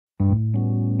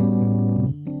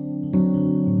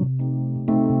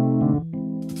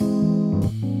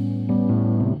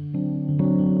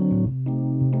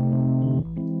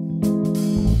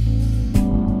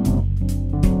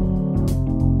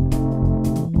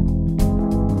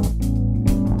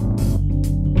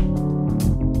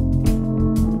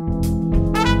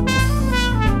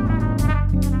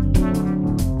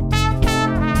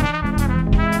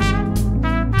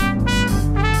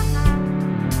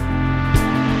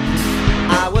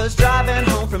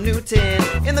from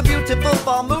Newton in the beautiful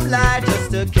fall moonlight,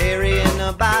 just to carry in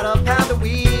about a pound of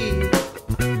weed.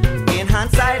 In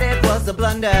hindsight it was a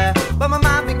blunder, but my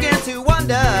mind began to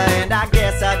wonder, and I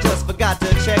guess I just forgot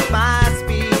to check my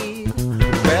speed.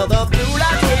 Well, the blue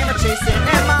lights came a-chasing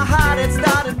and my heart had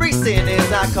started racing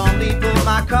as I calmly pulled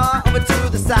my car over to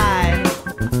the side.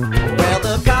 Well,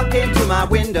 the cop came to my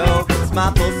window,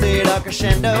 my pulse hit a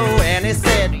crescendo, and he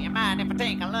said, "Do you mind if I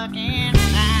take a look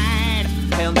inside?"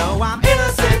 Hell no, I'm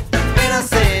innocent,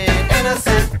 innocent,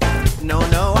 innocent. No,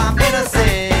 no, I'm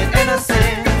innocent,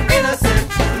 innocent, innocent.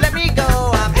 Let me go,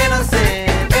 I'm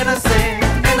innocent, innocent,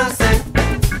 innocent.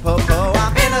 Po-po,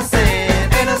 I'm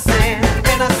innocent, innocent,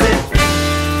 innocent.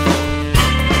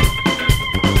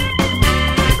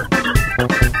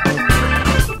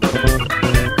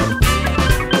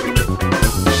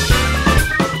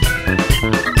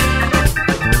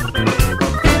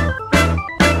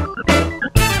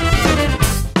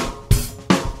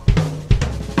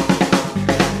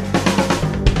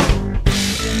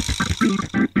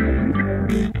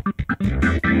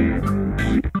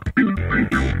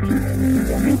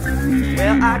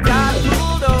 Well, I got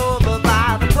pulled over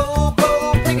by the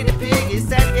po-po piggity pig. He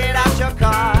said, "Get out your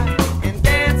car and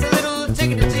dance a little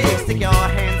jiggity-jig. Stick your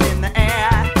hands in the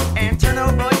air and turn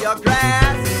over your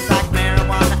grass. It's like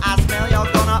marijuana, I smell,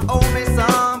 you're gonna owe me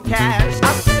some cash."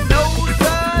 I said, "No,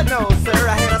 sir,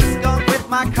 I had a skunk with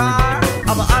my car.